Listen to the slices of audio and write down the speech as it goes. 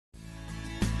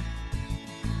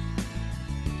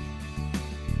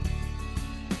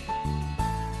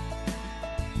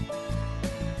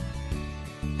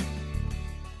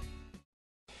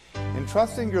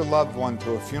Entrusting your loved one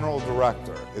to a funeral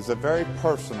director is a very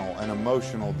personal and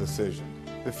emotional decision.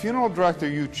 The funeral director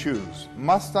you choose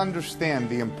must understand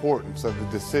the importance of the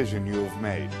decision you have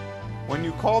made. When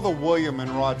you call the William and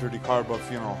Roger DeCarbo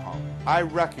Funeral Home, I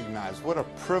recognize what a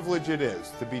privilege it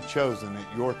is to be chosen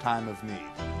at your time of need.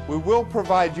 We will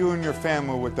provide you and your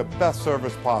family with the best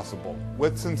service possible,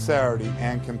 with sincerity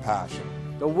and compassion.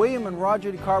 The William and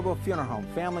Roger DeCarbo Funeral Home,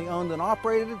 family owned and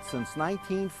operated since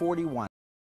 1941.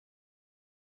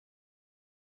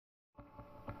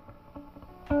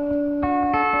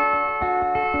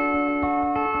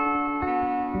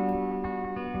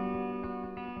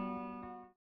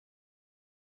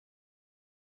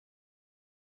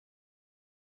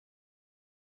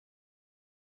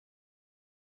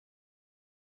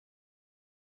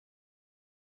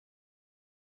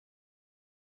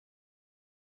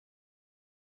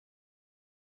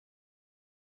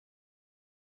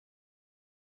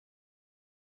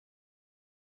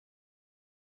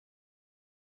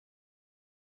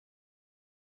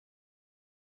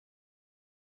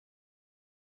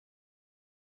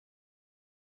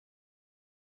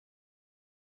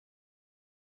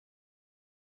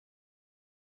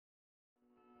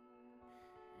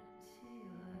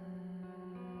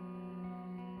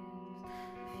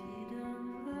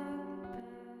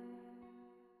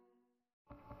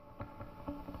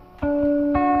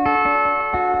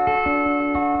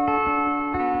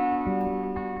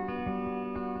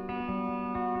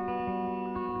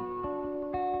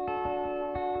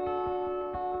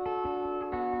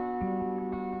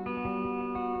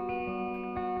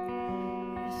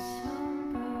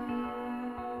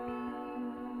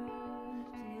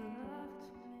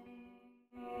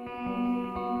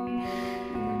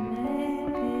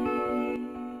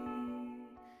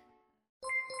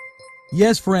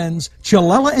 Yes, friends,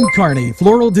 Chilella & Carney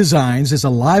Floral Designs is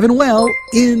alive and well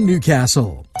in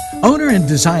Newcastle. Owner and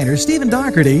designer Stephen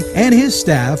Doherty and his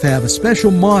staff have a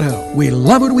special motto: we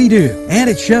love what we do, and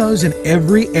it shows in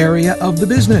every area of the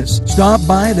business. Stop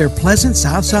by their pleasant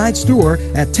Southside store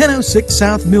at 1006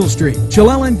 South Mill Street.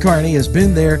 Chilella & Carney has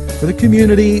been there for the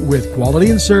community with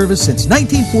quality and service since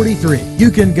 1943.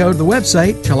 You can go to the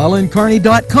website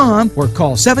chilellaandcarney.com or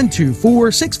call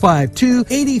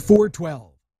 724-652-8412.